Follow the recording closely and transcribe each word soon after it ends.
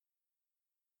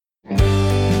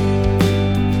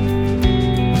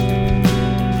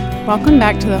Welcome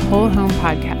back to the Whole Home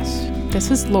Podcast. This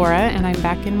is Laura, and I'm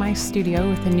back in my studio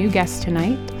with a new guest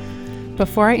tonight.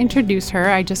 Before I introduce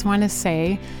her, I just want to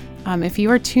say, if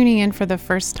you are tuning in for the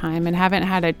first time and haven't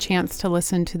had a chance to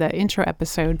listen to the intro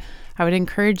episode, I would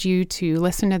encourage you to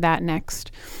listen to that next.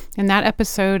 In that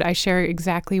episode, I share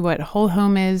exactly what Whole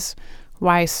Home is,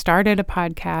 why I started a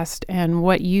podcast, and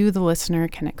what you, the listener,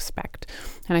 can expect.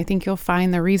 And I think you'll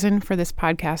find the reason for this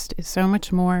podcast is so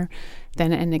much more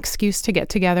than an excuse to get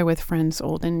together with friends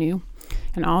old and new.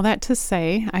 And all that to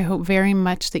say, I hope very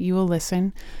much that you will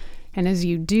listen. And as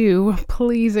you do,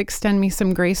 please extend me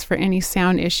some grace for any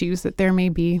sound issues that there may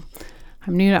be.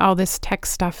 I'm new to all this tech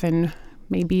stuff and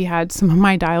maybe had some of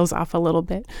my dials off a little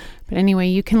bit. But anyway,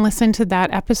 you can listen to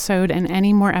that episode and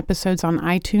any more episodes on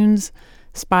iTunes,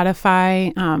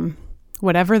 Spotify,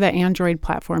 whatever the Android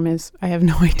platform is. I have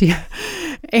no idea.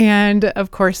 And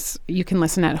of course, you can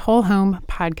listen at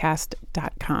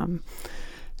wholehomepodcast.com.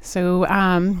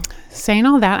 So saying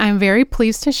all that, I'm very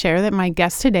pleased to share that my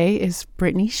guest today is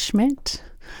Brittany Schmitt,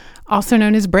 also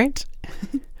known as Britt.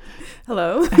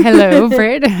 Hello. Hello,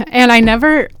 Britt. And I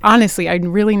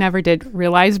really never did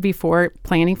realize before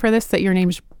planning for this that your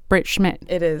name's Britt Schmitt.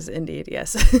 It is indeed,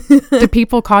 yes. Do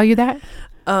people call you that?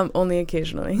 Only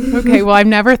occasionally. Okay, well, I've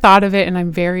never thought of it, and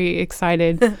I'm very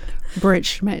excited. Britt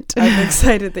Schmitt. I'm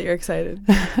excited that you're excited.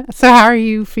 So how are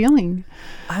you feeling?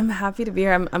 I'm happy to be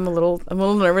here. I'm a little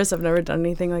nervous. I've never done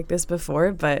anything like this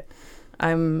before, but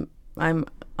I'm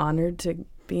honored to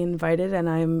be invited,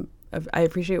 and I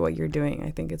appreciate what you're doing.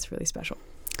 I think it's really special.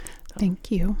 So.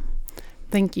 Thank you.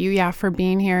 Thank you, for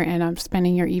being here and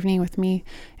spending your evening with me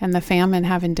and the fam and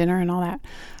having dinner and all that.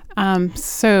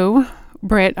 So,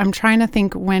 Britt, I'm trying to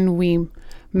think when we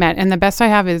met, and the best I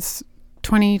have is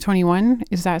 2021.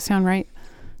 Does that sound right?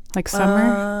 Like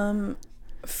summer?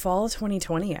 Fall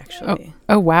 2020, actually.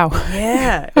 Oh wow.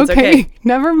 Yeah. Okay.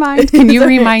 Never mind. Can you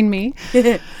remind me?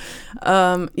 So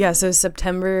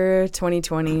September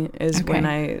 2020 is when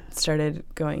I started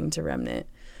going to Remnant.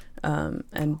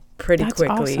 And pretty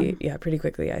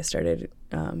quickly I started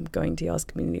going to y'all's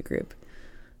community group.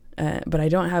 But I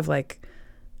don't have I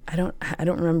don't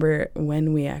remember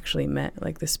when we actually met,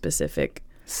 like the specific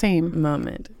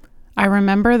moment. I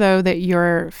remember though that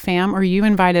your fam or you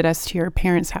invited us to your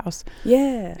parents' house.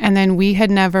 Yeah. And then we had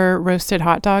never roasted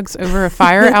hot dogs over a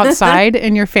fire outside,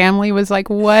 and your family was like,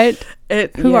 "What?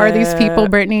 Who are these people,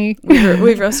 Brittany?"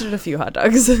 We've roasted a few hot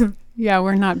dogs. Yeah,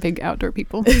 we're not big outdoor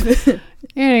people.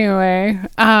 Anyway,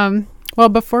 well,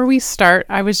 before we start,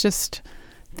 I was just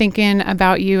thinking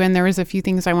about you, and there was a few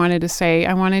things I wanted to say.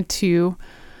 I wanted to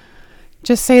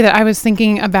just say that I was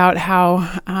thinking about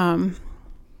how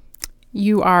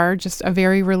you are just a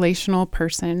very relational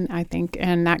person, I think,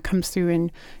 and that comes through in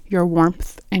your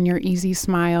warmth and your easy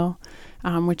smile,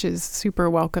 which is super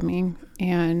welcoming.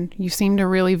 And you seem to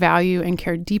really value and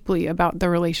care deeply about the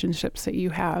relationships that you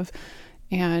have.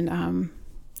 And I'm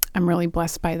really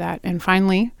blessed by that. And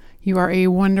finally, you are a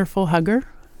wonderful hugger.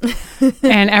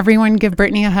 And everyone give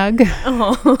Brittany a hug,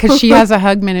 because she has a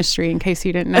hug ministry, in case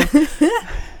you didn't know.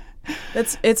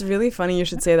 It's really funny you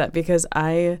should say that, because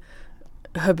I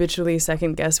habitually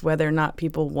second guess whether or not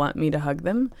people want me to hug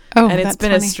them. And it's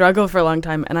been funny. A struggle for a long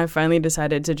time, and I finally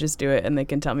decided to just do it, and they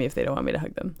can tell me if they don't want me to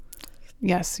hug them.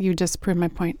 Yes, you just proved my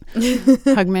point.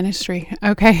 Hug ministry.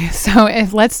 Okay, so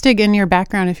let's dig in your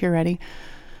background if you're ready.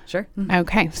 Sure.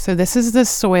 Okay, so this is the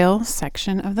soil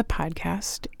section of the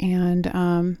podcast,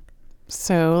 and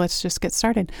so let's just get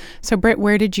started. So Britt,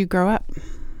 where did you grow up?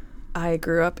 I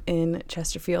grew up in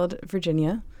Chesterfield,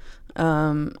 Virginia.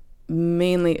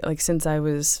 Mainly, since I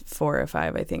was 4 or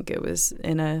 5, I think it was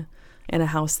in a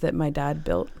house that my dad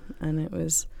built, and it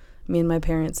was me and my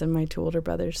parents and my 2 older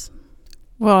brothers.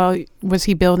 Well, was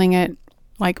he building it?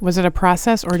 Was it a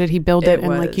process, or did he build it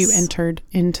and you entered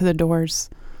into the doors?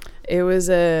 It was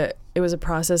a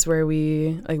process where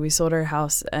we sold our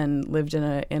house and lived in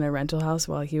a rental house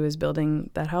while he was building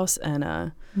that house, and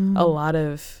a lot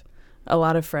of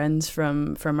friends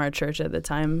from our church at the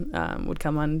time would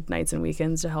come on nights and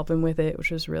weekends to help him with it, which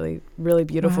was really, really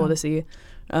beautiful to see.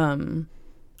 And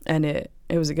it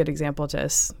was a good example to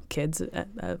us kids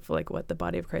of what the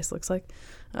body of Christ looks like.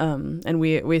 And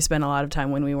we spent a lot of time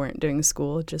when we weren't doing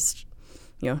school, just,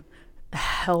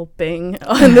 helping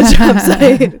on the job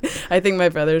site. I think my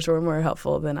brothers were more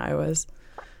helpful than I was.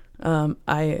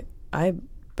 I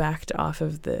backed off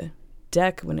of the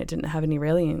deck when it didn't have any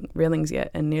railings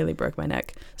yet and nearly broke my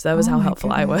neck. So that was how helpful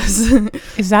goodness. I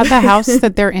was. Is that the house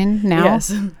that they're in now?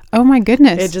 Yes. Oh my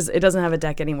goodness. It doesn't have a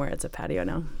deck anymore. It's a patio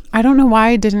now. I don't know why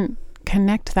I didn't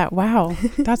connect that. Wow.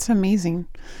 That's amazing.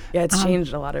 Yeah, it's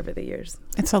changed a lot over the years.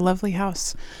 It's a lovely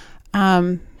house.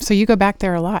 So you go back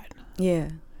there a lot. Yeah.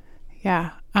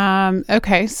 Yeah.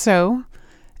 Okay. So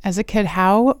as a kid,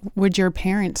 how would your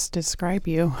parents describe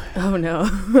you? Oh, no.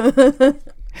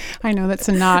 I know that's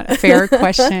not a fair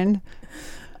question.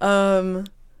 How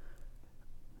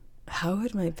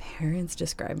would my parents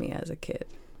describe me as a kid?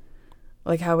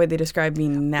 Like, how would they describe me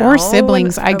now? Or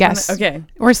siblings, I guess. Okay.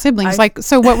 Or siblings.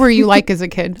 So what were you like as a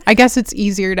kid? I guess it's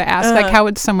easier to ask, like, how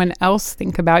would someone else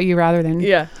think about you rather than...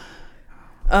 Yeah.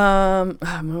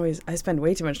 I spend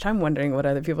way too much time wondering what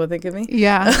other people think of me.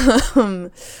 Yeah.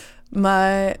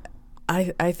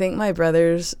 I think my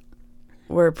brothers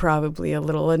were probably a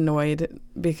little annoyed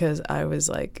because I was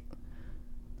like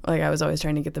I was always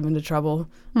trying to get them into trouble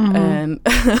and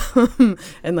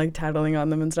and like tattling on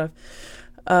them and stuff.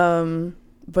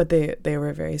 But they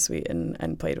were very sweet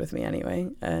and played with me anyway.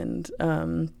 And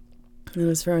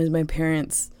as far as my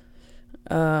parents,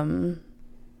 and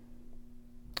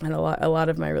a lot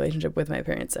of my relationship with my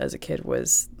parents as a kid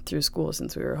was through school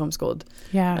since we were homeschooled.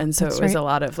 Yeah. And so it was a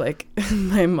lot of like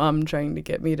my mom trying to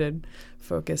get me to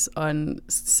focus on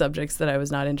subjects that I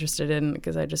was not interested in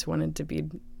because I just wanted to be,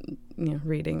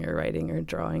 reading or writing or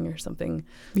drawing or something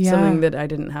that I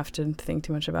didn't have to think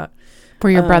too much about. Were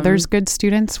your brothers good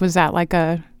students? Was that like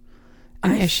an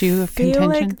issue of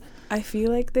contention? I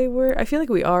feel like they were. I feel like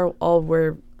we all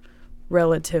were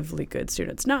relatively good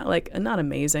students. Not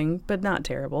amazing, but not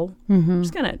terrible. Mm-hmm.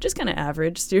 Just kind of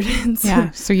average students. Yeah.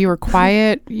 So you were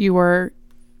quiet. You were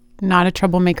not a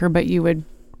troublemaker, but you would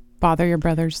bother your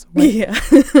brothers. Yeah.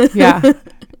 Yeah.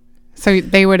 So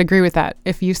they would agree with that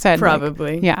if you said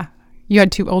probably. Yeah. You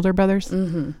had 2 older brothers?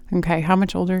 Mm-hmm. Okay. How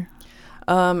much older?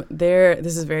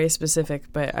 This is very specific,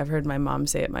 but I've heard my mom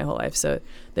say it my whole life. So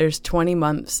there's 20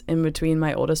 months in between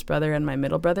my oldest brother and my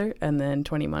middle brother, and then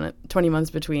 20 months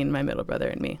between my middle brother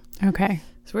and me. Okay.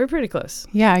 So we're pretty close.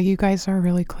 Yeah, you guys are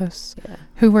really close. Yeah.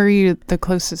 Who were you the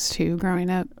closest to growing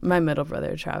up? My middle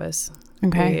brother, Travis.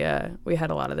 Okay. We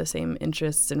had a lot of the same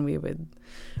interests, and we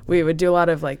would do a lot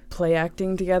of like play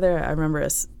acting together. I remember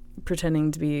us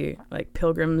pretending to be like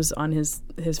pilgrims on his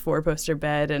 4-poster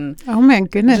bed, and oh my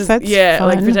goodness, that's fun.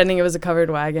 Like pretending it was a covered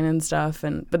wagon and stuff.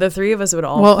 But the 3 of us would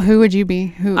all. Well, who would you be?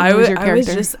 Who was your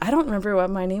character? I don't remember what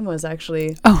my name was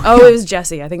actually. It was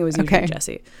Jesse. I think it was usually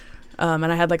Jesse. And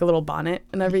I had like a little bonnet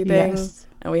and everything. Yes.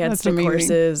 And we had stick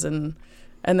horses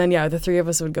and then the 3 of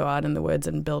us would go out in the woods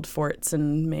and build forts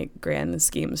and make grand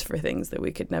schemes for things that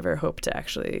we could never hope to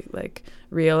actually like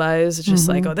realize. It's just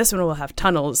like, this one will have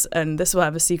tunnels and this will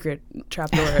have a secret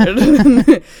trapdoor. And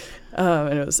it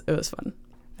was fun.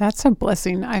 That's a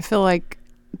blessing. I feel like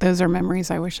those are memories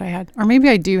I wish I had. Or maybe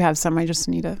I do have some. I just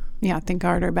need to think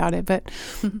harder about it. But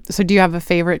so do you have a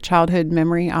favorite childhood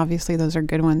memory? Obviously those are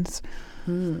good ones.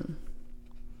 I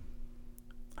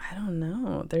don't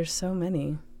know. There's so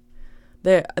many.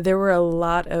 There were a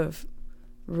lot of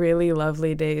really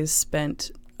lovely days spent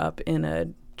up in a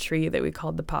tree that we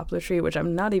called the poplar tree, which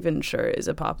I'm not even sure is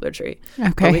a poplar tree.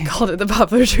 Okay. But we called it the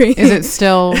poplar tree. Is it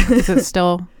still what's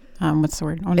the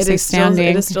word? I want to say standing.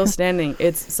 It is still standing.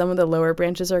 Some of the lower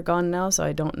branches are gone now, so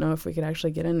I don't know if we could actually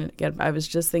get in it again. I was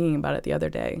just thinking about it the other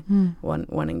day,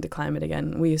 wanting to climb it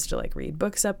again. We used to like read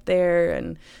books up there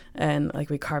and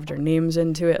like we carved our names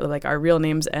into it, like our real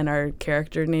names and our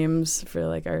character names for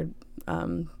like our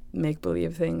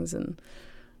make-believe things, and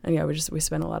we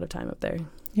spent a lot of time up there.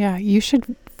 Yeah, you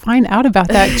should find out about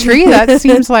that tree. That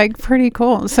seems like pretty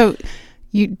cool. So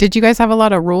did you guys have a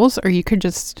lot of rules, or you could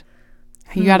just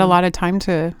you had a lot of time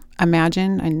to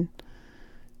imagine and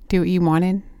do what you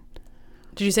wanted?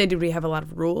 Did you say did we have a lot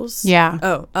of rules? Yeah.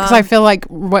 Oh, because I feel like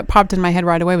what popped in my head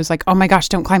right away was like, oh my gosh,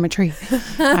 don't climb a tree.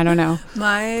 I don't know.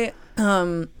 My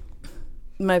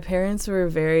parents were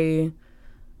very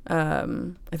I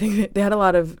think they had a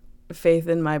lot of faith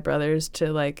in my brothers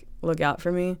to like look out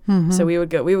for me. So we would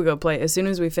go play as soon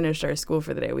as we finished our school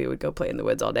for the day. We would go play in the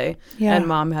woods all day. Yeah. And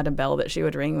mom had a bell that she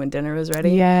would ring when dinner was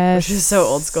ready. Yes. Which is so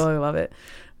old school. I love it.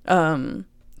 So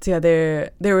yeah,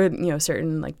 there were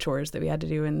certain like chores that we had to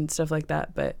do and stuff like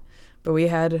that. But we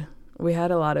had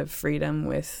a lot of freedom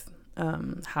with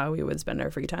how we would spend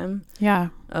our free time. Yeah.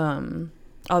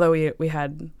 Although we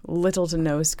had little to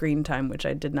no screen time, which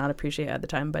I did not appreciate at the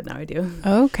time, but now I do.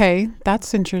 Okay,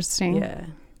 that's interesting. Yeah.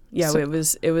 Yeah, so,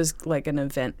 it was like an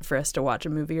event for us to watch a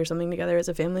movie or something together as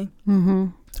a family. Mm-hmm.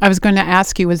 I was going to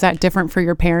ask you, was that different for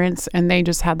your parents and they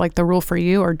just had like the rule for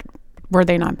you, or were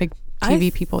they not big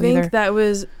TV people either? I think that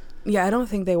was, I don't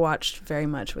think they watched very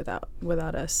much without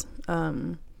us.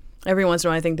 Every once in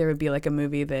a while I think there would be like a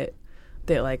movie that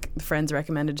like friends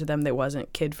recommended to them that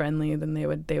wasn't kid friendly, then they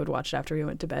would watch it after we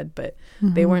went to bed, but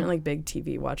they weren't like big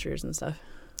TV watchers and stuff.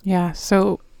 Yeah.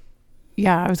 So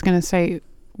yeah, I was going to say,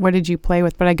 what did you play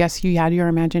with? But I guess you had your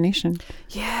imagination.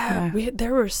 Yeah.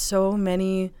 There were so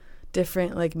many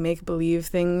different like make-believe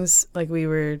things. Like we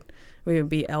would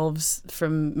be elves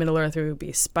from Middle Earth. We would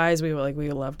be spies. We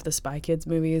loved the Spy Kids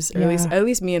movies. Or at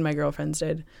least me and my girlfriends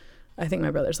did. I think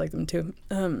my brothers liked them too.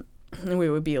 And we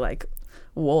would be like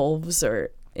wolves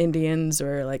or Indians,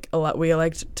 or like a lot. We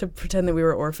liked to pretend that we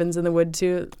were orphans in the wood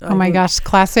too. Oh my gosh,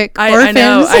 classic orphans.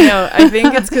 I know. I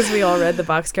think it's because we all read the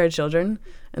Boxcar Children,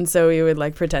 and so we would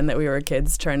like pretend that we were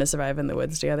kids trying to survive in the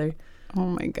woods together. Oh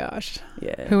my gosh.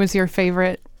 Yeah. Who was your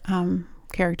favorite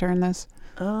character in this?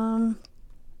 I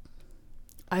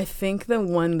think the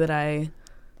one that I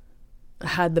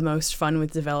had the most fun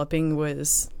with developing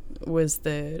was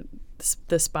the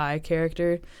spy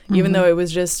character, even though it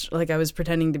was just like I was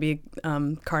pretending to be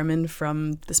Carmen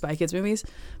from the Spy Kids movies,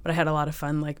 but I had a lot of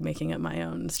fun like making up my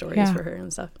own stories for her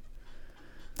and stuff.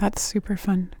 That's super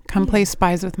fun. Come play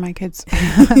spies with my kids.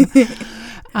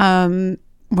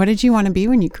 What did you want to be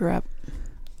when you grew up?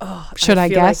 Should I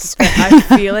guess? I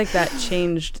feel like that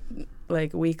changed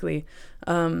like weekly.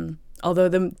 Although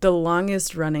the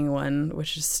longest running one,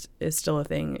 which is still a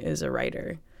thing, is a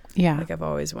writer. Yeah. Like I've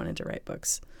always wanted to write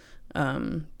books.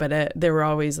 But there were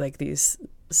always like these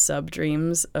sub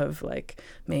dreams of like,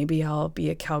 maybe I'll be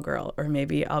a cowgirl, or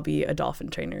maybe I'll be a dolphin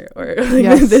trainer, or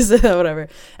like this, whatever.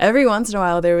 Every once in a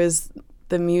while there was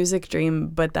the music dream,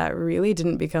 but that really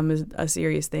didn't become a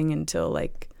serious thing until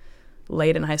like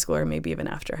late in high school, or maybe even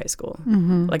after high school.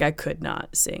 Like I could not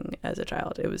sing as a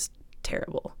child. It was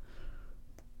terrible.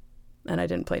 And I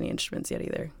didn't play any instruments yet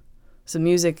either. So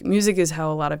music is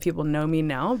how a lot of people know me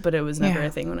now, but it was never a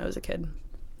thing when I was a kid.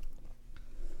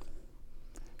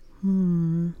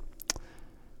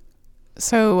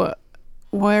 So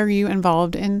were you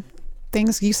involved in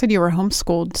things? You said you were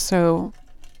homeschooled. So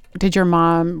did you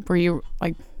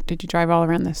drive all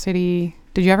around the city?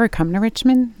 Did you ever come to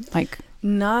Richmond? Like,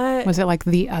 not. Was it like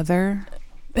the other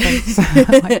place?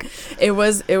 It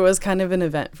was kind of an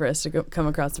event for us to come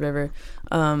across the river.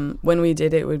 When we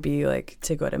did, it would be like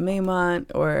to go to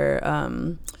Maymont, or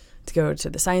to go to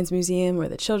the Science Museum or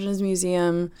the Children's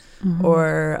Museum,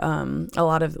 or a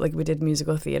lot of like we did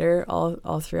musical theater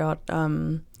all throughout.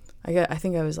 I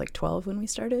think I was like 12 when we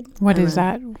started. What is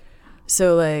that?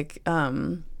 So like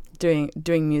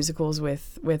doing musicals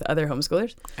with other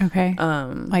homeschoolers. Okay.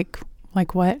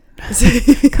 Like what?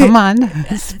 Come on,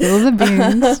 spill the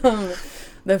beans.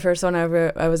 The first one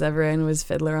I was ever in was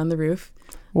Fiddler on the Roof.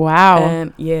 Wow.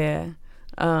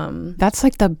 And that's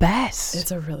like the best.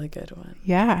 It's a really good one.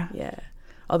 Yeah. Yeah.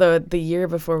 Although the year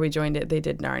before we joined it, they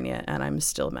did Narnia, and I'm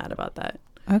still mad about that.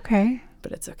 Okay.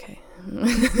 But it's okay.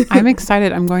 I'm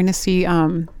excited. I'm going to see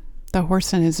The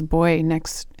Horse and His Boy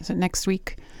next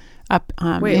week up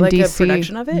Wait, in like DC. A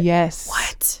production of it? Yes.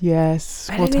 What? Yes.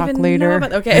 I we'll didn't talk even later. know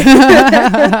about, okay.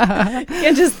 You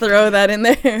can't just throw that in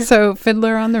there. So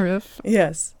Fiddler on the Roof.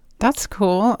 Yes. That's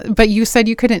cool. But you said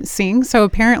you couldn't sing, so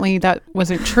apparently that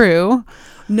wasn't true.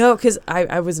 No, because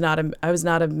I was not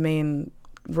a main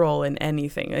role in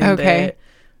anything. In okay.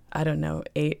 I don't know,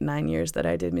 8-9 years that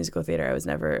I did musical theater, I was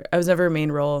never a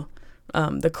main role.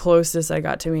 The closest I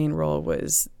got to main role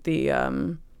was the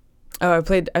I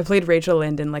played Rachel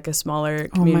Lind in like a smaller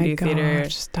community theater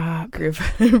group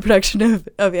production of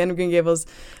Anne of Green Gables.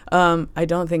 I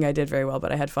don't think I did very well,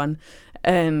 but I had fun.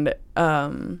 And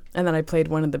then I played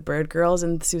one of the bird girls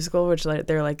in Sioux School, which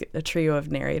they're like a trio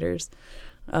of narrators.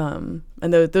 And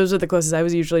those are the closest. I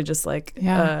was usually just like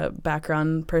a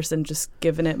background person, just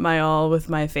giving it my all with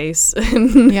my face.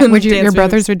 Yeah, would your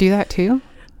brothers would do that too?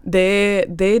 They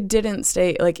didn't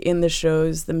stay like in the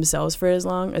shows themselves for as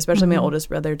long. Especially my oldest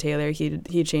brother Taylor.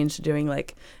 He changed to doing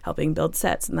like helping build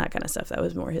sets and that kind of stuff. That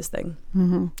was more his thing.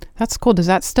 That's cool. Does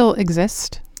that still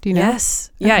exist? Do you know?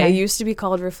 Yes. Okay. Yeah, it used to be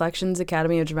called Reflections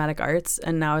Academy of Dramatic Arts,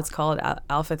 and now it's called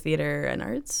Alpha Theater and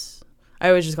Arts. I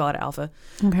always just call it Alpha.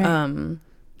 Okay.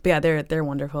 But yeah, they're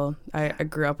wonderful. I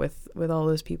grew up with all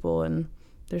those people, and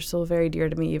they're still very dear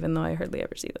to me, even though I hardly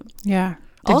ever see them. Yeah.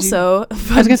 I was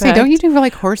gonna say, don't you do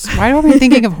like horse? Why am I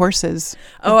thinking of horses?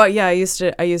 Oh yeah, I used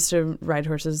to ride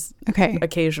horses. Okay.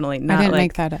 Occasionally. I didn't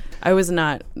make that up. I was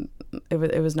not.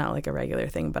 It was not like a regular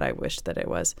thing, but I wish that it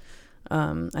was.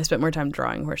 I spent more time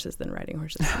drawing horses than riding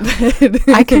horses.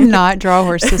 I cannot draw a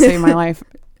horse to save my life.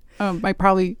 I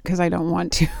probably, because I don't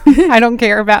want to. I don't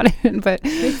care about it. But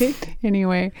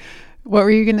anyway, what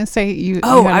were you going to say?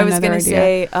 I was going to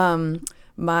say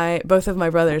both of my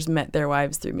brothers met their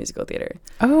wives through musical theater.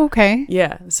 Oh, okay.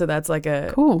 Yeah. So that's like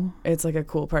cool. It's like a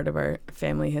cool part of our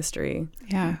family history.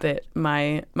 Yeah. That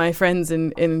my friends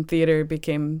in theater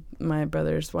became my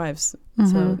brother's wives.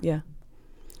 So, yeah.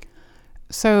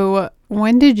 So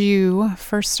when did you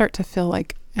first start to feel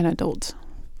like an adult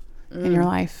in your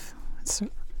life?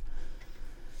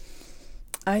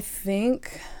 I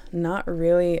think not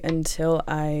really until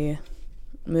I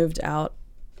moved out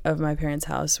of my parents'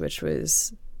 house, which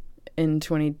was in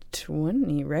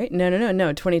 2020, right? No,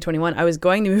 2021. I was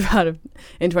going to move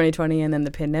in 2020, and then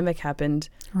the pandemic happened.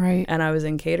 Right. And I was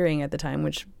in catering at the time,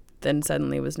 which then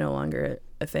suddenly was no longer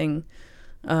a thing.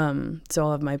 So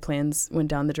all of my plans went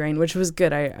down the drain, which was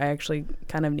good. I actually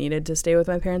kind of needed to stay with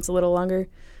my parents a little longer.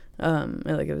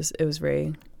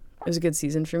 It was a good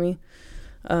season for me.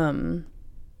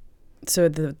 So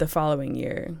the following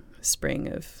year,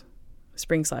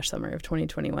 spring/summer of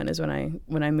 2021 is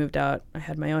when I moved out. I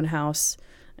had my own house,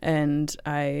 and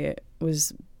I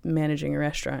was managing a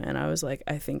restaurant, and I was like,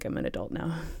 I think I'm an adult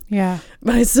now. Yeah.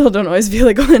 But I still don't always feel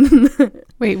like one.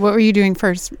 Wait, what were you doing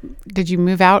first? Did you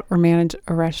move out or manage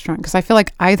a restaurant? Because I feel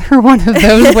like either one of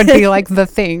those would be like the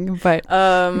thing. But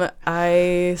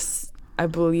I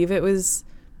believe it was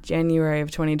January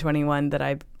of 2021 that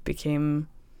I became.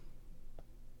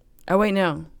 Oh wait,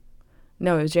 no, it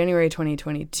was January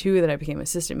 2022 that I became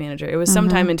assistant manager. It was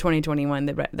sometime in 2021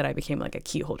 that I became like a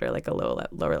key holder, like a lower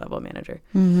level manager.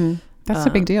 Mm-hmm. That's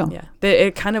a big deal. Yeah,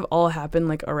 it kind of all happened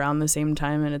like around the same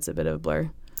time, and it's a bit of a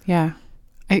blur. Yeah.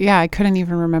 I couldn't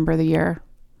even remember the year.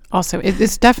 Also,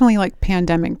 it's definitely like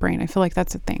pandemic brain. I feel like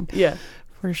that's a thing. Yeah,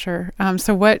 for sure.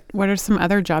 So what are some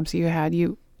other jobs you had?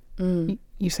 You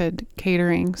said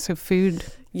catering, so food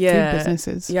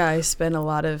businesses. Yeah, I spent a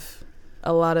lot of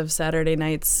Saturday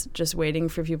nights just waiting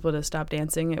for people to stop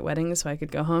dancing at weddings so I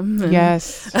could go home. And,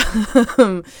 yes.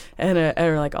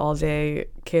 or like all day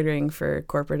catering for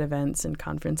corporate events and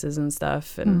conferences and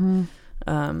stuff. And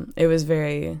it was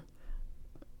very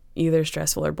either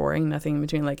stressful or boring, nothing in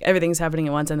between. Like everything's happening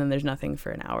at once, and then there's nothing for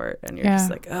an hour, and you're just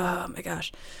like, oh my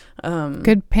gosh.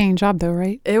 Good paying job though,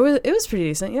 right? It was pretty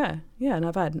decent. Yeah,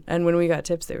 not bad. And when we got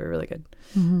tips, they were really good.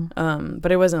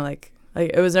 But it wasn't like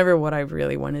it was never what I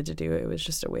really wanted to do. It was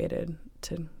just a way to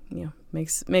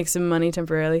make some money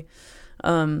temporarily.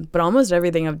 But almost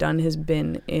everything I've done has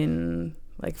been in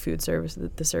like food service,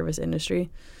 the service industry.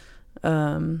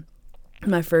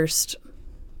 My first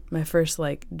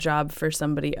like job for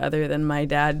somebody other than my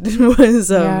dad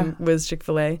was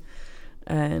Chick-fil-A,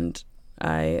 and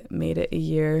I made it a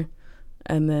year,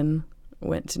 and then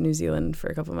went to New Zealand for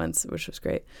a couple months, which was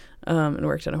great, and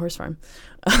worked on a horse farm.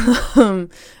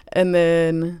 And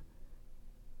then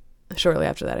shortly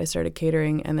after that, I started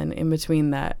catering, and then in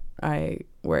between that, I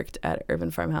worked at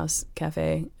Urban Farmhouse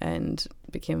Cafe and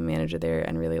became a manager there,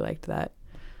 and really liked that.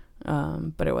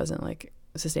 But it wasn't like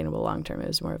sustainable long term. It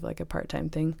was more of like a part-time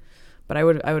thing. But I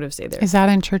would have stayed there. Is that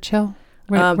in Churchill?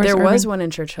 There was one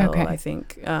in Churchill, okay. I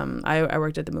think. I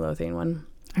worked at the Midlothian one.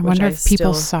 I wonder if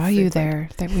people saw you there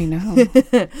that we know.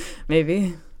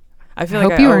 Maybe. I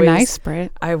hope you were nice,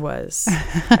 Britt. I was.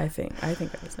 I think I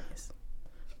was nice.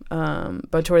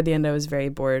 But toward the end, I was very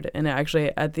bored. And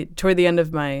actually, toward the end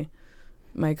of my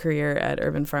career at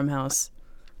Urban Farmhouse,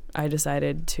 I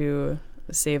decided to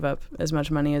save up as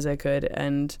much money as I could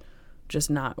and just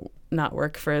not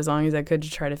work for as long as I could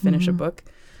to try to finish a book.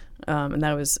 And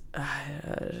that was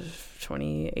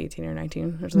 2018 or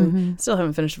 19 or something. Still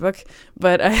haven't finished a book,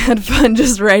 but I had fun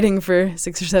just writing for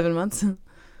 6 or 7 months.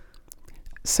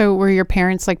 So were your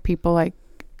parents like people like,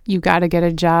 you got to get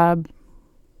a job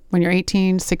when you're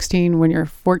 18, 16, when you're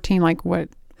 14? Like what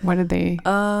did they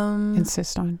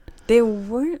insist on? They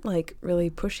weren't like really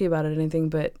pushy about it or anything,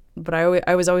 but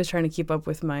I was always trying to keep up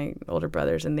with my older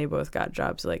brothers, and they both got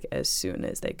jobs like as soon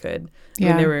as they could.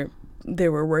 Yeah. I mean, they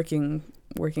were working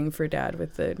for Dad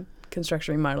with the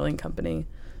construction remodeling company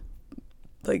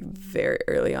like very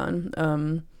early on.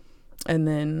 And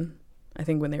then I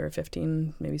think when they were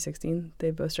 15, maybe 16,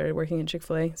 they both started working at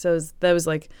Chick-fil-A. So that was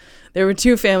like, there were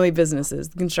two family businesses,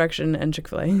 construction and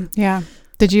Chick-fil-A. Yeah.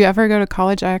 Did you ever go to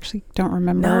college? I actually don't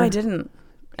remember. No, I didn't.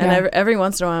 And every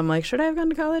once in a while, I'm like, should I have gone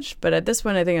to college? But at this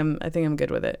point, I think I'm good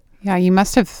with it. Yeah, you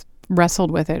must have wrestled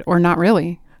with it, or not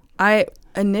really. I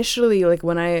initially, like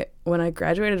when I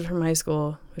graduated from high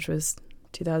school, which was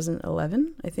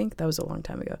 2011, I think that was a long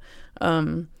time ago.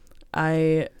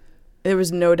 There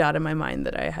was no doubt in my mind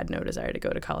that I had no desire to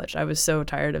go to college. I was so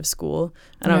tired of school,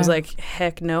 and I was like,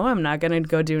 heck no, I'm not going to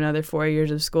go do another 4 years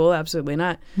of school. Absolutely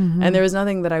not. And there was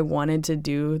nothing that I wanted to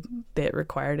do that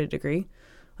required a degree.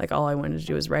 Like all I wanted to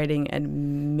do was writing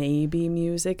and maybe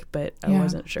music, but I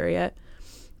wasn't sure yet.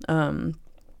 And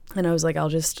I was like, I'll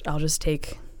just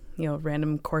take,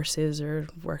 random courses or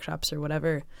workshops or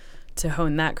whatever to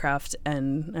hone that craft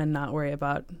and not worry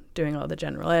about doing all the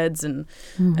general eds and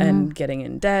getting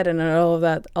in debt and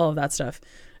all of that stuff.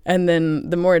 And then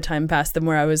the more time passed, the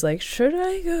more I was like, should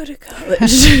I go to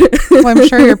college? Well, I'm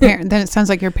sure then it sounds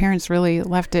like your parents really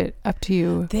left it up to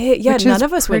you. None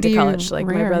of us went to college, like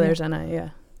rare, my brothers and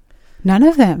I, None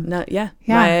of them?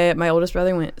 My oldest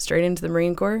brother went straight into the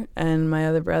Marine Corps, and my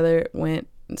other brother went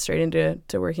straight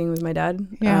into working with my dad.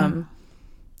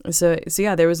 So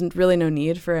there was really no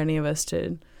need for any of us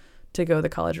to go the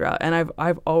college route. And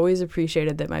I've always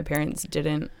appreciated that my parents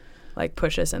didn't like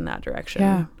push us in that direction.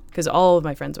 Yeah. Because all of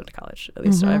my friends went to college, at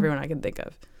least everyone I can think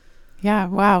of. Yeah.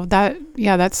 Wow.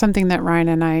 That's something that Ryan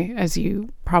and I, as you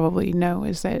probably know,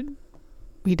 is that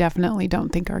we definitely don't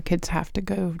think our kids have to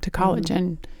go to college.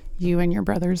 And you and your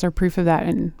brothers are proof of that,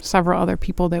 and several other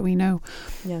people that we know.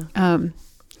 Yeah.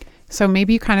 So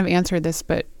maybe you kind of answered this,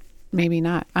 but maybe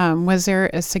not. Was there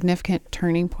a significant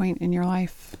turning point in your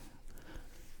life?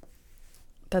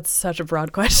 That's such a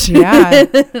broad question. Yeah.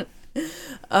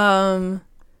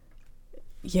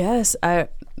 Yes, the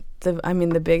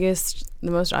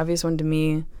most obvious one to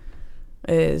me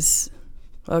is,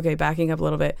 backing up a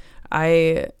little bit.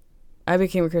 I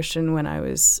became a Christian when I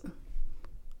was,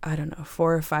 I don't know,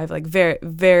 4 or 5, like very,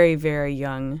 very, very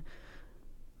young.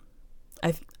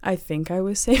 I think I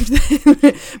was saved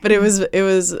then, but it was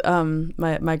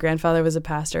my grandfather was a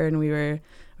pastor, and we were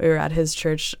at his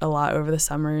church a lot over the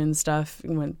summer and stuff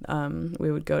when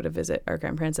we would go to visit our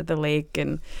grandparents at the lake,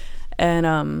 and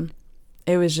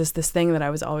it was just this thing that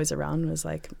I was always around, was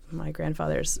like, my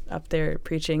grandfather's up there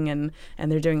preaching and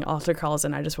they're doing altar calls,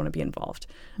 and I just want to be involved.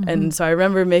 And so I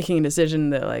remember making a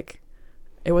decision that, like,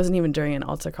 it wasn't even during an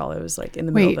altar call, it was like in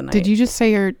the middle of the night. Did you just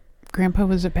say your grandpa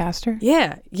was a pastor?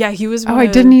 Yeah, he was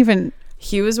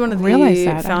he was one of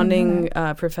the founding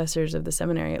professors of the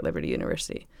seminary at Liberty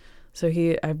University. So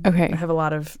I have a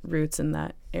lot of roots in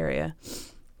that area.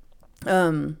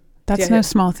 That's no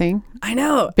small thing. I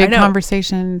know. Big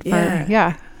conversation.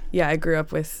 Yeah, I grew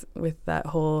up with that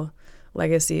whole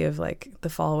legacy of like the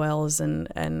Falwells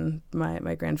and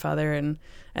my grandfather, and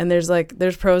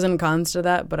there's pros and cons to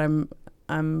that, but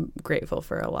I'm grateful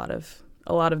for a lot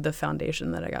of the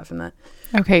foundation that I got from that.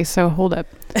 Okay, so hold up.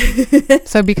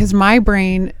 So because my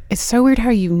brain, it's so weird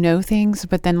how you know things,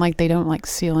 but then like they don't like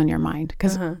seal in your mind,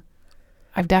 because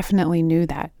I've definitely knew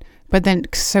that. But then,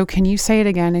 so can you say it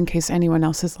again in case anyone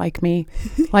else is like me?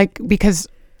 Like, because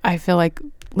I feel like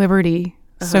Liberty,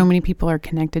 so many people are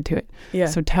connected to it. Yeah.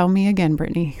 So tell me again,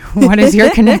 Brittany, what is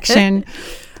your connection?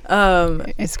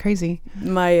 It's crazy.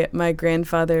 My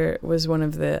grandfather was one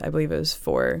of the, I believe it was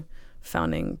 4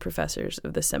 founding professors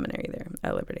of the seminary there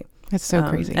at Liberty. That's so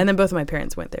crazy. And then both of my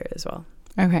parents went there as well.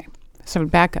 Okay. So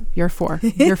back up. You're 4.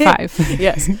 You're 5.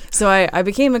 Yes. So I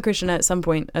became a Christian at some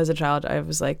point as a child. I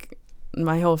was like,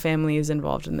 my whole family is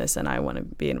involved in this, and I want to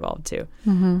be involved too.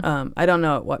 I don't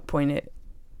know at what point it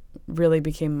really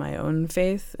became my own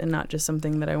faith and not just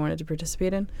something that I wanted to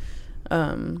participate in.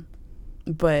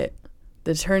 But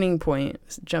the turning point,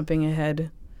 jumping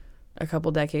ahead a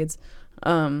couple decades,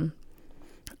 the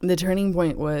turning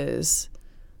point was,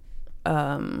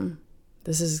 I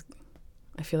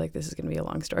feel like this is going to be a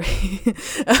long story.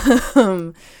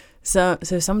 So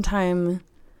sometime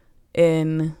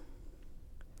in,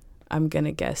 I'm going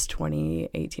to guess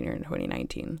 2018 or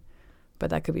 2019, but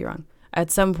that could be wrong.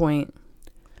 At some point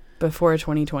before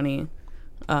 2020,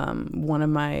 one of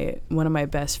my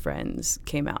best friends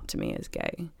came out to me as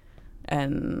gay,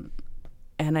 and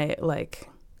I like,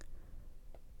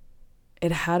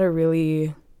 it had a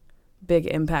really big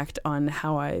impact on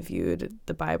how I viewed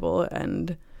the Bible,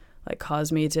 and like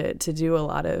caused me to do a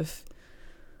lot of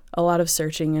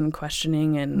searching and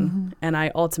questioning, and I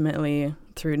ultimately,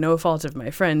 through no fault of my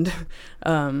friend,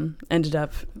 ended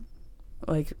up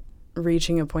like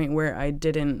reaching a point where I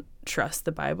didn't trust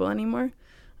the Bible anymore,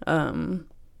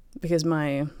 because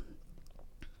my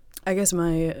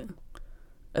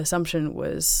assumption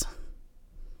was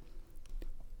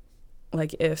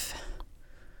like, if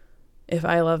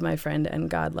I love my friend and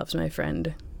God loves my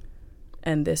friend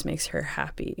and this makes her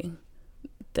happy,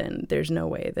 then there's no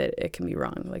way that it can be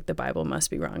wrong. Like, the Bible must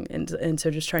be wrong. And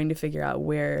so just trying to figure out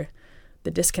where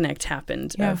the disconnect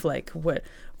happened, of like what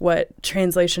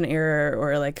translation error,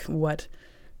 or like what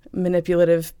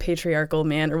manipulative patriarchal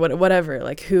man, or whatever,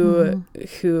 like who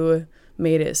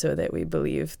made it so that we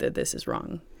believe that this is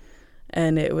wrong.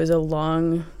 And it was a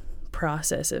long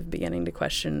process of beginning to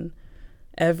question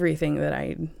everything that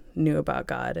I knew about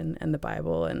God and the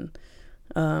Bible, and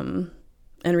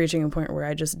reaching a point where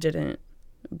I just didn't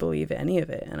believe any of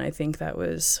it. And I think that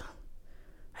was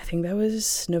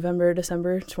November,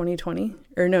 December 2020,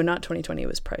 or no, not 2020. It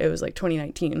was like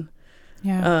 2019.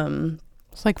 Yeah.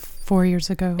 It's like 4 years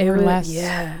ago or less.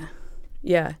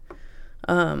 Yeah.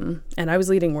 And I was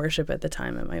leading worship at the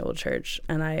time at my old church,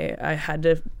 and I had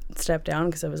to step down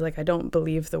because I was like, I don't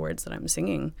believe the words that I'm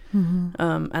singing. And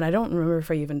I don't remember if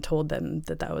I even told them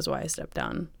that was why I stepped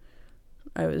down.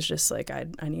 I was just like, I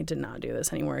need to not do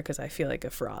this anymore because I feel like a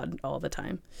fraud all the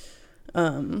time.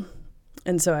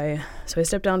 And so I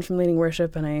stepped down from leading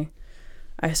worship, and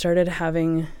I started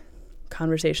having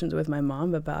conversations with my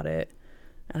mom about it,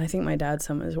 and I think my dad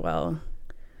some as well.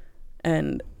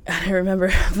 And I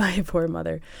remember my poor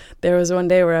mother. There was one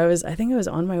day where I think I was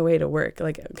on my way to work,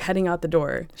 like heading out the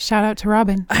door. Shout out to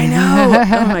Robin. I know.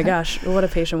 Oh my gosh, what a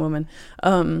patient woman.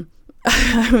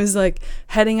 I was like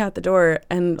heading out the door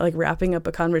and like wrapping up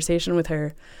a conversation with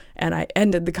her, and I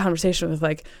ended the conversation with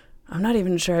like, I'm not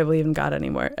even sure I believe in God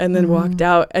anymore, and then walked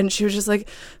out, and she was just like,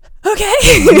 okay.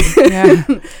 Yeah.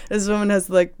 This woman has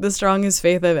like the strongest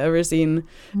faith I've ever seen,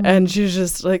 and she's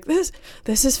just like, this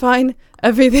is fine,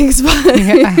 everything's fine.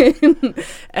 Yeah.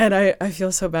 And I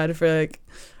feel so bad for like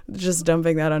just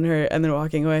dumping that on her and then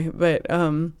walking away, but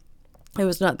it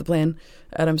was not the plan,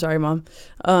 and I'm sorry, Mom.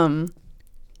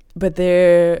 But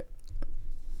there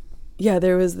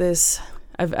was this,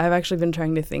 I've actually been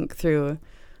trying to think through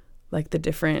like the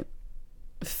different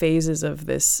phases of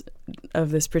this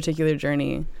particular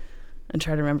journey and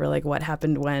try to remember like what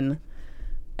happened when.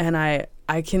 And I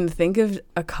can think of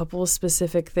a couple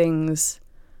specific things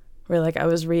where like I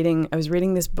was reading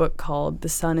this book called The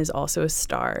Sun Is Also a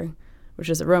Star, which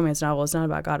is a romance novel. It's not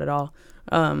about God at all.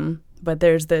 But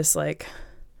there's this like,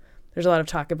 there's a lot of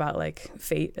talk about like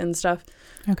fate and stuff.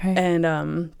 Okay.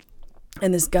 And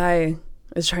this guy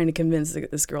is trying to convince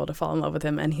this girl to fall in love with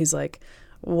him, and he's like,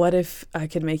 what if I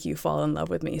could make you fall in love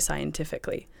with me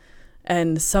scientifically?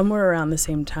 And somewhere around the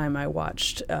same time I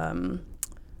watched The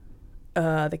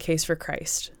Case for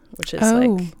Christ, which is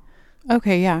like,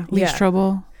 okay, yeah, Lee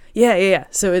Strobel. Yeah.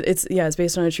 So it's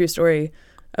based on a true story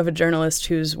of a journalist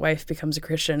whose wife becomes a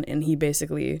Christian, and he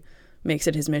basically makes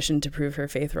it his mission to prove her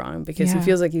faith wrong because he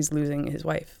feels like he's losing his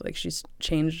wife. Like she's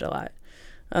changed a lot.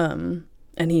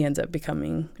 And he ends up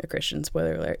becoming a Christian,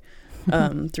 spoiler alert,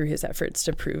 through his efforts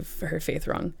to prove her faith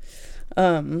wrong.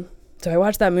 So I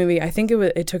watched that movie. I think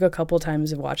it took a couple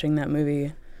times of watching that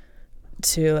movie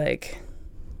to like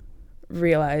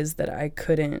realize that I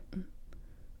couldn't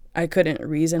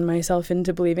reason myself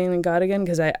into believing in God again,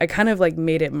 because I kind of like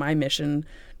made it my mission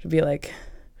to be like,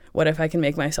 what if I can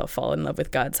make myself fall in love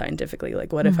with God scientifically?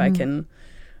 Like what if I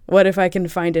can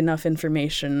find enough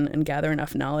information and gather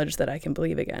enough knowledge that I can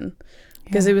believe again?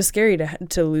 Because it was scary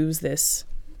to lose this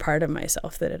part of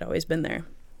myself that had always been there.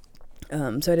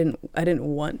 So I didn't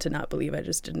want to not believe. I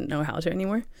just didn't know how to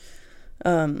anymore.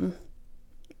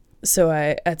 So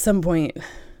I, at some point,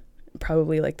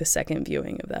 probably like the second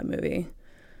viewing of that movie,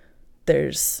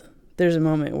 there's a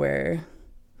moment where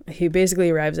he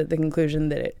basically arrives at the conclusion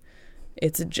that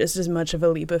it's just as much of a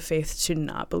leap of faith to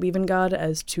not believe in God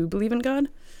as to believe in God.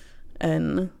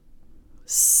 And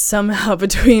somehow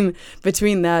between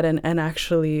that and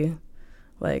actually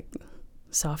like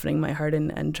softening my heart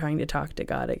and trying to talk to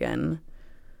God again,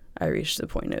 I reached the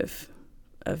point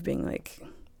of being like,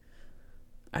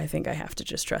 I think I have to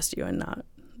just trust you and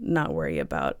not worry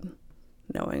about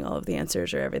knowing all of the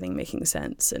answers or everything making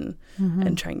sense and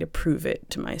trying to prove it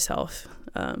to myself.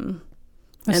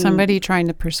 Was somebody trying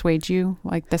to persuade you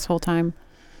like this whole time?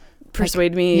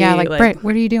 Persuade me? Yeah, like Britt,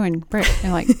 what are you doing, Britt?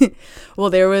 And like, well,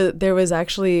 there was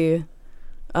actually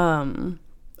a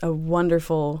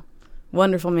wonderful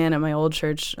man at my old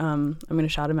church. I'm going to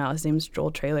shout him out. His name's Joel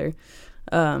Traylor.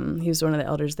 He was one of the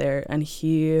elders there, and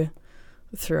he,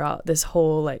 throughout this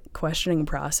whole like questioning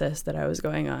process that I was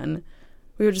going on,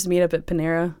 we would just meet up at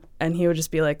Panera, and he would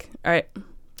just be like, all right,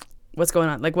 what's going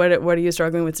on? Like, what are you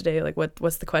struggling with today? Like,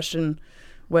 what's the question?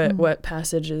 What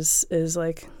passage is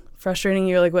like frustrating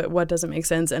you? Like, what doesn't make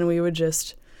sense? And we would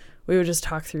just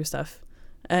talk through stuff,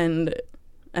 and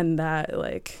that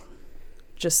like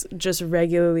just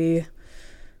regularly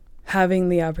having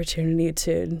the opportunity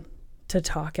to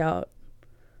talk out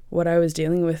what I was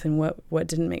dealing with and what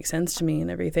didn't make sense to me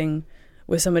and everything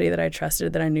with somebody that I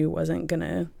trusted, that I knew wasn't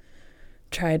gonna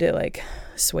try to like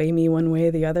sway me one way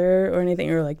or the other or anything,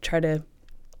 or like try to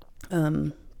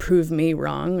prove me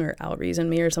wrong or out-reason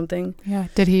me or something. Yeah.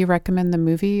 Did he recommend the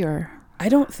movie or? I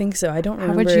don't think so. I don't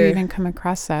remember. How would you even come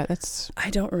across that? I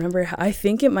don't remember. I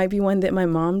think it might be one that my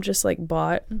mom just like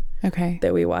bought. Okay.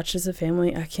 That we watched as a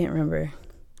family. I can't remember.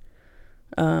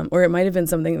 Or it might have been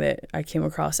something that I came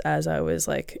across as I was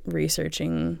like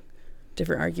researching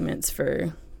different arguments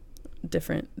for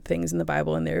different things in the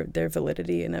Bible and their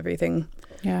validity and everything.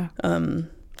 Yeah.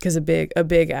 Because a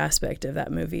big aspect of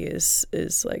that movie is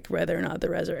like whether or not the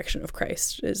resurrection of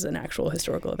Christ is an actual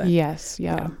historical event. Yes.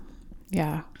 Yeah.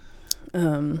 Yeah.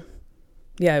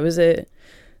 Yeah, it was a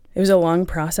long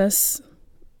process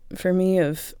for me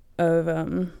of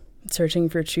searching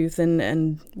for truth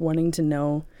and wanting to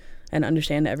know and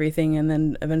understand everything, and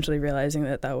then eventually realizing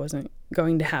that wasn't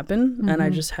going to happen. Mm-hmm. And I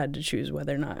just had to choose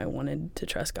whether or not I wanted to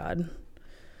trust God,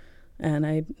 and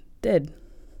I did.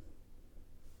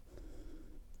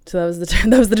 So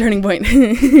that was the turning point.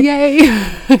 Yay.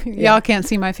 Y'all can't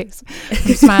see my face.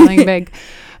 I'm smiling big.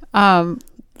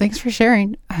 Thanks for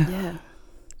sharing. Yeah.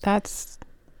 That's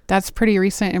pretty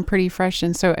recent and pretty fresh,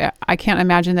 and so I can't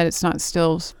imagine that it's not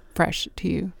still fresh to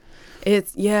you.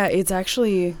 It's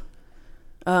actually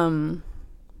that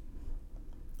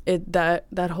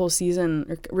whole season,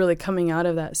 or really coming out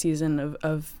of that season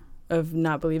of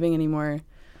not believing anymore,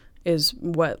 is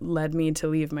what led me to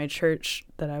leave my church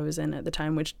that I was in at the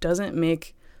time, which doesn't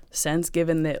make sense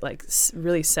given that like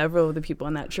really several of the people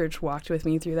in that church walked with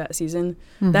me through that season.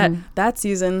 Mm-hmm. That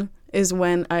season is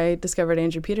when I discovered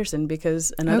Andrew Peterson,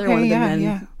 because another one of the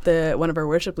men, one of our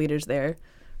worship leaders there,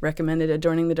 recommended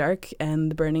Adorning the Dark and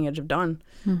The Burning Edge of Dawn.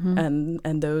 Mm-hmm.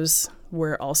 And those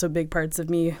were also big parts of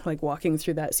me, like walking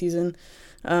through that season.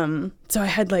 So I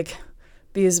had like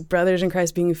these brothers in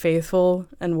Christ being faithful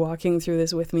and walking through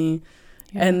this with me.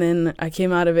 Yeah. And then I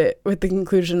came out of it with the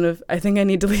conclusion of, I think I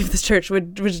need to leave this church,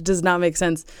 which does not make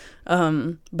sense.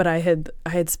 But I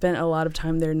had spent a lot of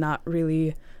time there not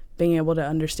really being able to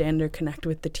understand or connect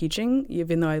with the teaching,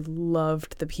 even though I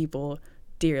loved the people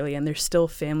dearly, and they're still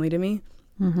family to me,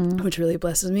 mm-hmm. which really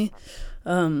blesses me.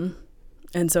 And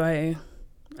so I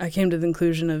came to the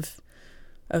conclusion of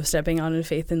stepping out in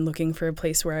faith and looking for a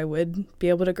place where I would be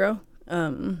able to grow.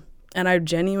 And I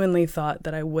genuinely thought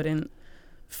that I wouldn't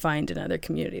find another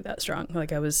community that strong.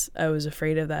 Like I was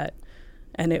afraid of that.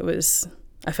 And I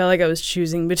felt like I was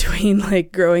choosing between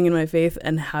like growing in my faith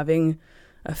and having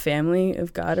a family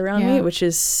of God around me, which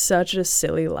is such a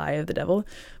silly lie of the devil,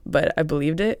 but I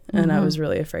believed it, and I was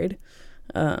really afraid.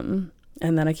 And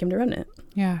then I came to Remnant.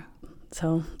 Yeah.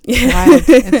 So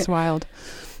it's wild.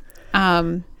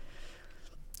 Are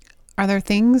there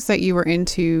things that you were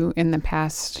into in the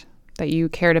past that you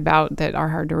cared about that are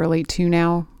hard to relate to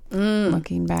now,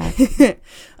 looking back?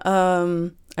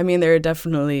 I mean, there are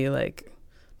definitely like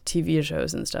TV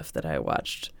shows and stuff that I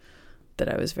watched that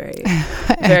I was very,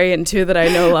 very into that I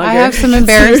no longer. I have some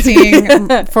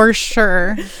embarrassing, for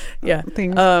sure. Yeah.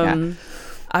 Things.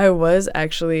 I was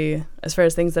actually, as far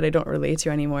as things that I don't relate to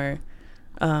anymore.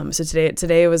 So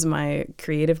today was my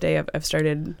creative day. I've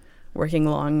started working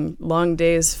long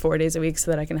days, 4 days a week,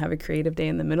 so that I can have a creative day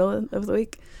in the middle of the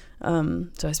week. So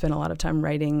I spent a lot of time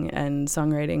writing and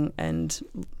songwriting and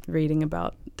reading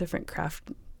about different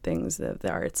craft things, the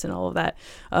arts and all of that.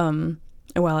 And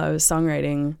while I was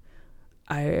songwriting,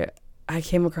 I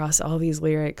came across all these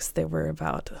lyrics that were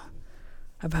about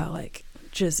like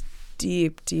just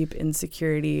deep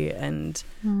insecurity and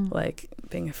like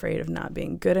being afraid of not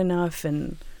being good enough,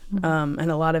 and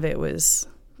a lot of it was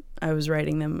I was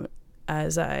writing them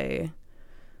as I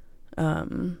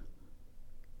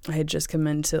had just come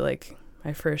into like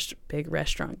my first big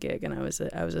restaurant gig, and I was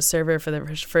a server for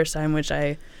the first time, which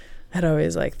I had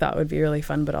always like thought would be really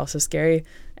fun but also scary.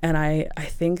 And I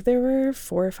think there were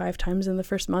 4 or 5 times in the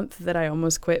first month that I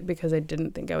almost quit because I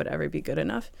didn't think I would ever be good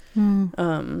enough.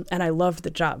 And I loved the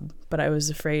job, but I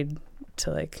was afraid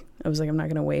to I was like, I'm not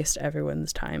going to waste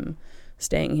everyone's time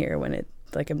staying here when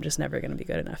I'm just never going to be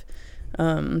good enough.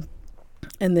 And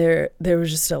there was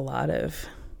just a lot of,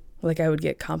 I would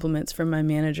get compliments from my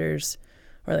managers,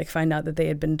 or find out that they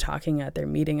had been talking at their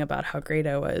meeting about how great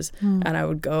I was. And I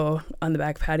would go on the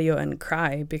back patio and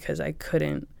cry because I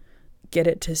couldn't get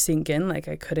it to sink in. I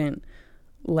couldn't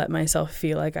let myself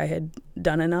feel like I had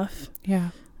done enough. Yeah.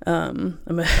 I'm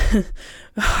a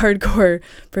hardcore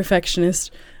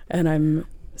perfectionist, and I'm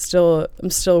still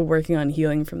working on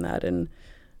healing from that and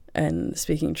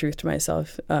speaking truth to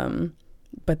myself.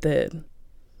 But there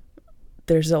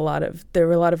were a lot of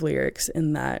lyrics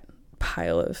in that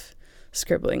pile of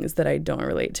scribblings that I don't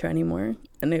relate to anymore.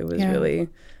 And it was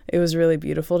really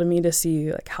beautiful to me to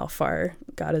see how far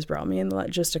God has brought me in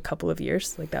just a couple of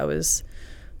years. That was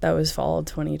fall of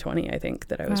 2020, I think,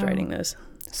 that I was writing this.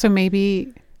 So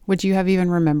maybe would you have even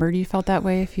remembered you felt that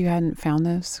way if you hadn't found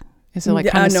this? Is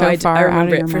it so far I remember out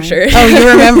of your it for mind? sure. Oh, you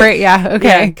remember it? Yeah. Okay.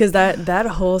 Yeah, because that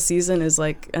whole season is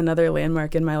another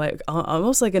landmark in my life,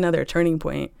 almost like another turning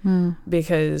point.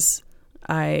 Because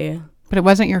But it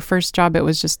wasn't your first job. It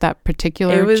was just that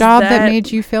particular job that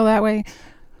made you feel that way.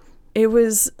 It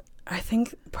was, I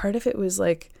think part of it was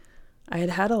I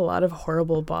had a lot of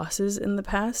horrible bosses in the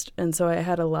past. And so I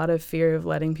had a lot of fear of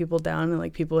letting people down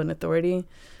and people in authority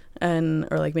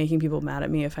or making people mad at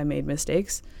me if I made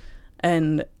mistakes.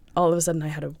 And all of a sudden I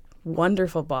had a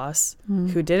wonderful boss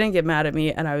who didn't get mad at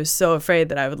me, and I was so afraid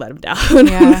that I would let him down.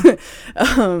 Yeah.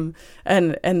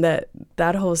 And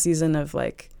that whole season of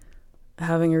like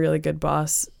having a really good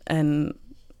boss and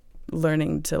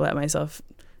learning to let myself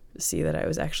see that I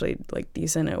was actually like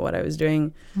decent at what I was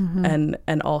doing,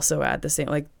 and also at the same,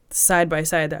 like side by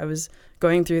side, I was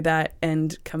going through that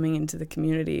and coming into the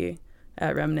community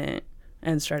at Remnant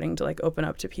and starting to like open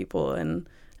up to people and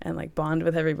like bond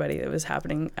with everybody that was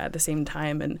happening at the same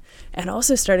time, and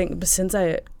also starting, but since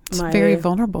it's very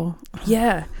vulnerable.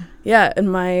 Yeah.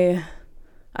 And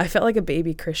I felt like a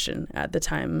baby Christian at the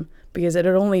time because it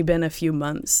had only been a few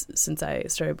months since I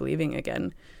started believing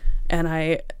again. And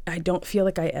I don't feel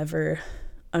like I ever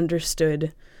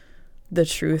understood the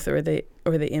truth or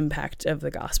the impact of the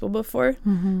gospel before.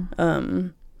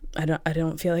 I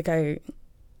don't feel like I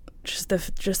just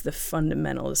the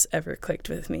fundamentals ever clicked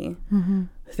with me.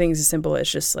 Things as simple as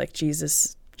just like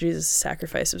Jesus'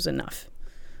 sacrifice was enough.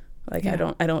 Like I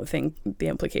don't think the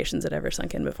implications had ever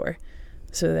sunk in before.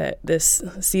 So that this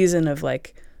season of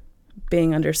like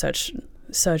being under such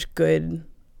good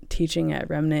teaching at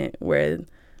Remnant, where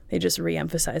they just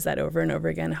reemphasize that over and over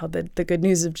again, how the good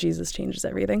news of Jesus changes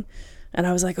everything. And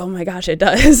I was like, oh my gosh, it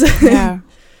does. Yeah.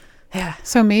 Yeah.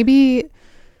 So maybe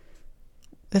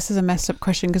this is a messed up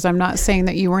question because I'm not saying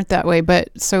that you weren't that way, but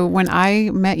so when I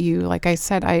met you, like I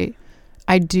said,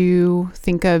 I do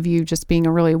think of you just being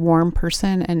a really warm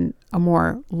person and a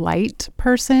more light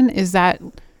person. Is that,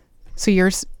 so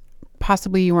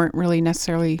possibly you weren't really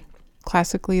necessarily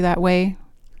classically that way?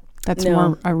 That's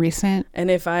more a recent.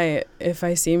 And if I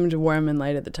seemed warm and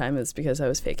light at the time, it's because I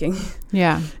was faking.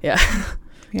 Yeah. Yeah.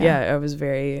 I was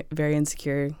very, very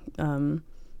insecure,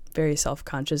 very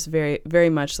self-conscious, very, very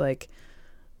much like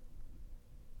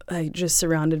just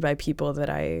surrounded by people that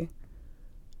I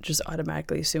just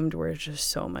automatically assumed were just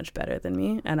so much better than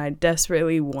me. And I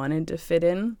desperately wanted to fit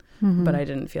in, but I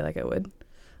didn't feel like I would.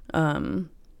 And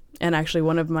actually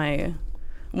one of my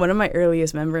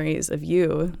earliest memories of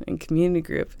you in community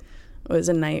group was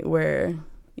a night where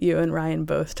you and Ryan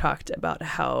both talked about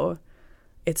how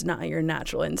it's not your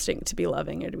natural instinct to be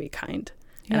loving or to be kind.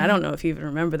 Yeah. And I don't know if you even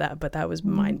remember that, but that was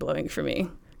mind-blowing for me.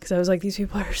 Because I was like, these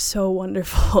people are so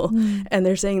wonderful. And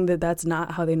they're saying that that's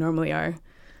not how they normally are.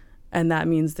 And that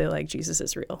means that like Jesus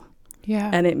is real.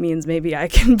 Yeah. And it means maybe I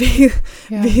can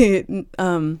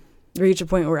reach a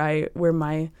point where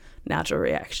my natural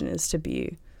reaction is to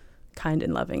be kind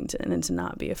and loving and to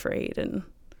not be afraid and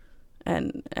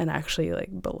actually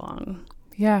like belong.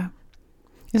 Yeah.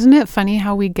 Isn't it funny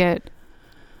how we get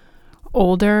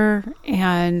older,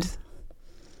 and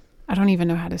I don't even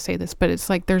know how to say this, but it's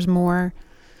like there's more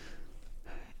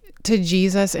to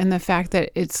Jesus in the fact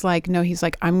that it's like, no, he's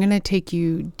like, I'm going to take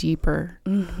you deeper.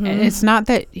 And it's not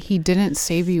that he didn't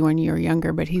save you when you were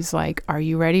younger, but he's like, are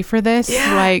you ready for this?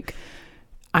 Yeah. Like,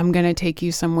 I'm going to take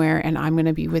you somewhere and I'm going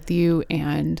to be with you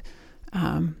and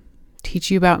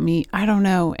teach you about me. I don't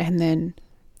know. And then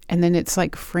it's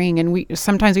like freeing. And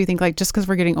sometimes we think like, just because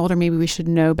we're getting older, maybe we should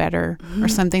know better or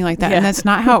something like that. Yeah. And that's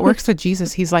not how it works with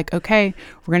Jesus. He's like, okay,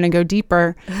 we're going to go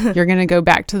deeper. You're going to go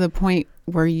back to the point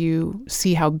where you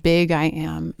see how big I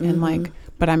am and like,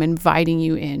 but I'm inviting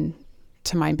you in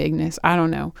to my bigness. I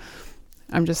don't know.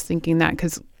 I'm just thinking that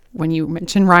because when you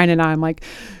mentioned Ryan and I'm like,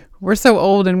 we're so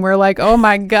old and we're like, oh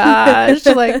my gosh,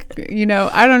 like,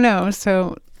 I don't know.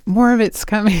 So more of it's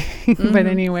coming. But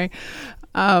anyway,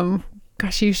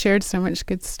 gosh, you shared so much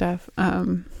good stuff. Let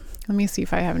me see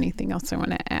if I have anything else I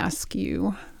want to ask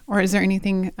you. Or is there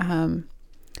anything,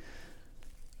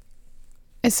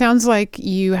 it sounds like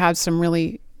you have some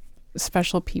really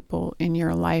special people in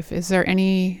your life. Is there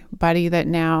anybody that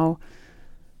now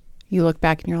you look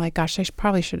back and you're like, gosh, I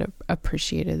probably should have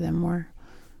appreciated them more?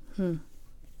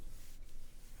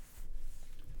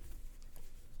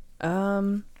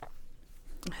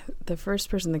 The first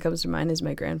person that comes to mind is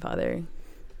my grandfather.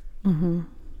 And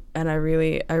I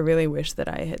really wish that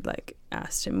I had like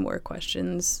asked him more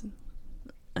questions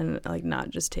and like not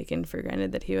just taken for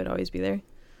granted that he would always be there.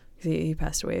 He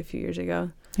passed away a few years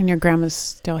ago. And your grandma's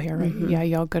still here, right? Yeah,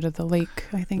 y'all go to the lake,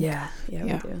 I think. Yeah, we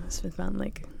do. Smith Mountain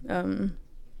Lake. But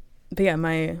yeah,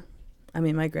 my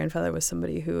grandfather was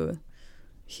somebody who,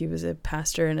 he was a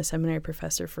pastor and a seminary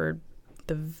professor for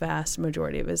the vast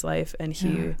majority of his life, and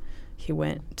he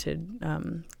went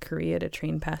to Korea to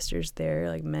train pastors there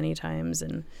like many times,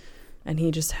 and he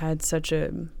just had such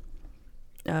a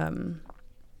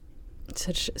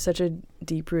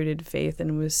deep-rooted faith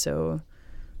and was so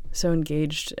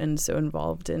engaged and so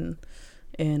involved in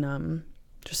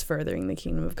just furthering the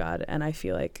kingdom of God. And I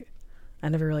feel like I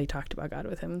never really talked about God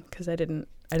with him because I didn't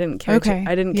care to.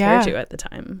 I didn't care to at the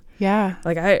time. Yeah.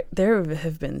 Like there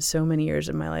have been so many years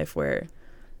in my life where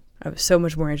I was so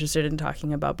much more interested in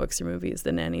talking about books or movies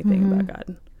than anything about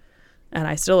God. And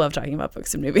I still love talking about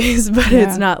books and movies, but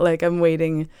it's not like I'm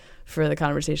waiting for the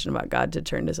conversation about God to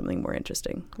turn to something more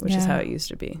interesting, which is how it used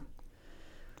to be.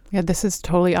 Yeah, this is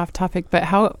totally off topic, but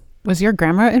how was your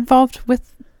grandma involved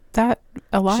with that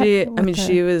a lot? She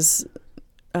was,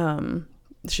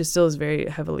 she still is very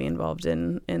heavily involved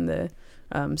in the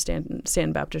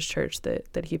Stand Baptist Church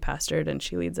that he pastored, and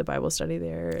she leads a Bible study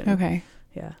there. And, okay.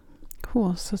 Yeah.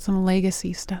 Cool. So some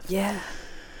legacy stuff. Yeah.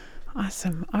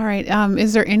 Awesome. All right.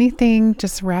 Is there anything,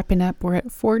 just wrapping up, we're at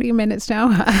 40 minutes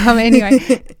now.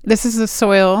 Anyway, this is the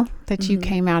soil that you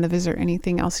came out of. Is there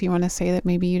anything else you want to say that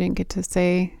maybe you didn't get to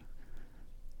say?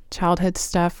 Childhood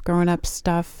stuff, growing up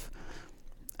stuff,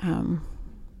 current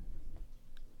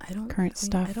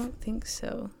stuff? I don't think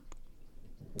so.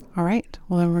 All right.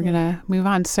 Well, then we're going to move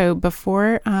on. So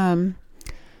before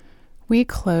we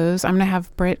close, I'm going to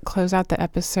have Britt close out the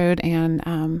episode, and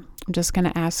I'm just going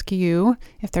to ask you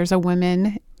if there's a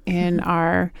woman in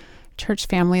our church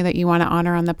family that you want to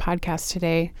honor on the podcast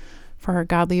today for her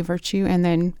godly virtue. And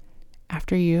then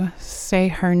after you say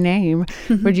her name,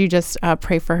 would you just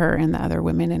pray for her and the other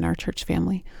women in our church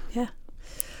family? Yeah.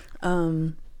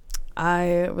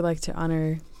 I would like to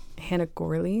honor Hannah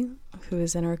Gorley, who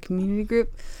is in our community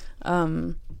group.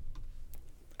 We've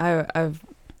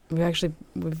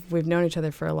known each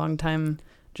other for a long time,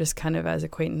 just kind of as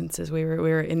acquaintances. We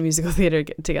were in musical theater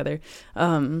together,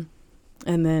 and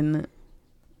then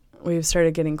we've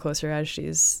started getting closer as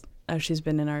she's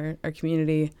been in our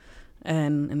community,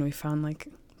 and we found like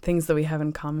things that we have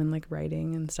in common, like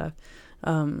writing and stuff.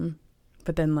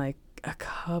 But then like a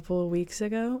couple of weeks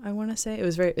ago, I want to say it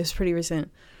was pretty recent.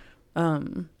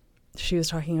 She was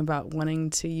talking about wanting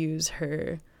to use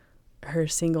her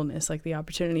singleness, like the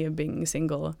opportunity of being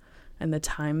single and the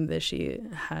time that she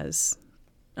has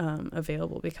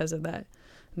available because of that,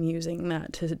 and using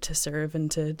that to serve and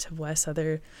to bless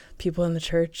other people in the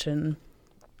church, and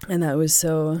that was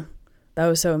so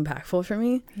impactful for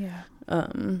me. Yeah.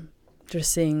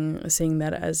 Just seeing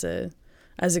that as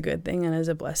a good thing and as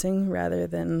a blessing, rather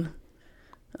than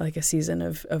like a season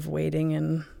of waiting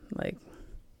and like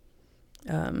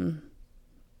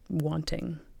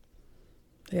wanting.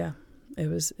 Yeah. It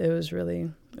was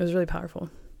really powerful.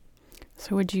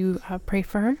 So would you pray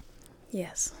for her?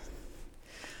 Yes.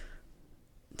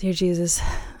 Dear Jesus,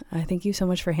 I thank you so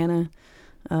much for Hannah,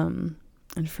 and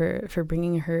for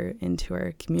bringing her into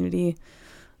our community,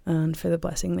 and for the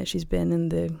blessing that she's been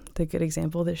and the good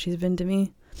example that she's been to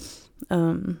me.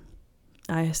 I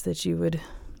ask that you would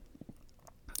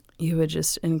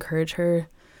just encourage her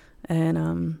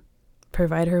and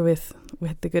provide her with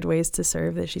the good ways to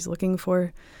serve that she's looking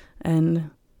for.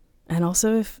 And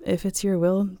also if it's your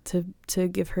will to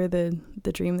give her the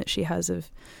dream that she has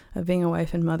of being a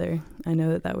wife and mother, I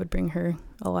know that would bring her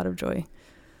a lot of joy.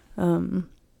 And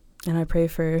I pray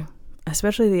for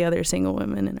especially the other single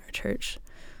women in our church,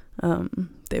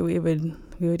 that we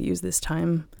would use this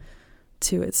time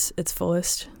to its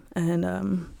fullest,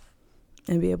 and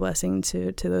be a blessing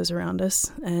to those around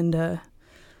us, and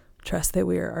trust that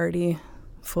we are already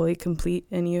fully complete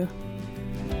in you.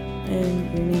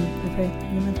 In your name I pray.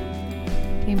 Amen.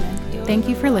 Amen. Thank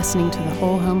you for listening to the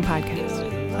Whole Home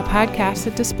Podcast, a podcast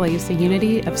that displays the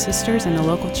unity of sisters in the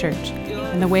local church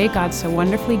and the way God so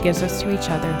wonderfully gives us to each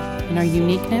other in our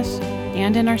uniqueness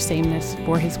and in our sameness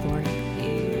for His glory.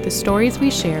 The stories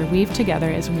we share weave together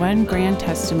as one grand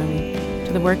testimony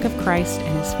to the work of Christ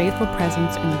and His faithful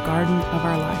presence in the garden of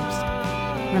our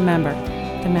lives. Remember,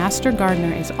 the Master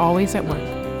Gardener is always at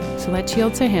work, so let's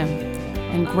yield to Him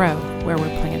and grow where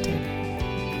we're planted.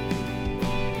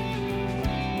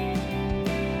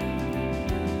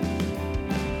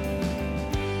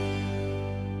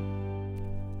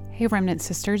 Hey, Remnant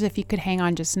Sisters, if you could hang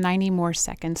on just 90 more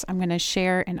seconds, I'm going to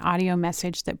share an audio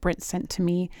message that Britt sent to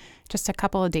me just a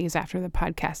couple of days after the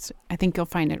podcast. I think you'll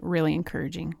find it really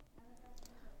encouraging.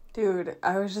 Dude,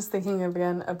 I was just thinking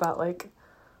again about like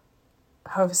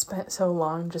how I've spent so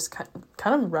long just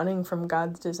kind of running from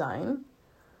God's design,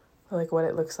 like what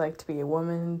it looks like to be a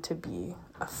woman, to be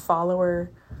a follower,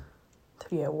 to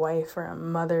be a wife or a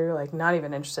mother, like not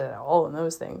even interested at all in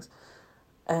those things,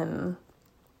 and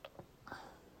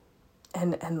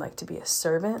like to be a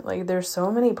servant. Like there's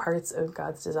so many parts of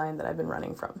God's design that I've been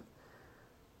running from,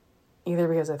 either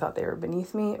because I thought they were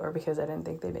beneath me or because I didn't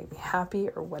think they'd make me happy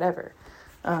or whatever.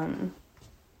 And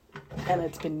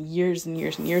it's been years and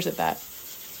years and years of that.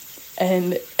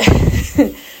 And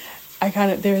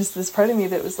there's this part of me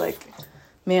that was like,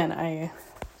 man,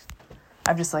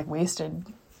 I've just like wasted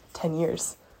 10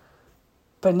 years.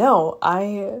 But no,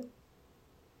 I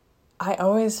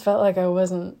always felt like I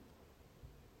wasn't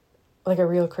like a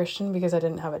real Christian because I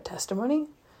didn't have a testimony.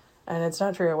 And it's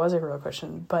not true, I was a real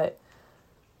Christian, but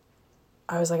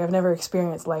I was like, I've never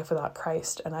experienced life without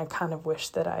Christ, and I kind of wish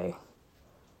that I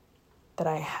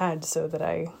had, so that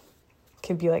I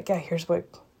could be like, yeah, here's what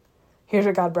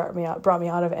God brought me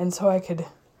out of, and so I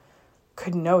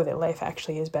could know that life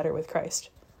actually is better with Christ,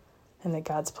 and that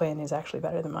God's plan is actually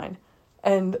better than mine.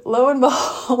 And lo and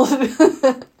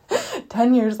behold,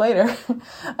 10 years later,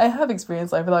 I have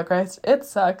experienced life without Christ. It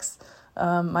sucks.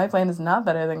 My plan is not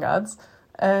better than God's,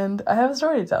 and I have a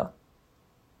story to tell.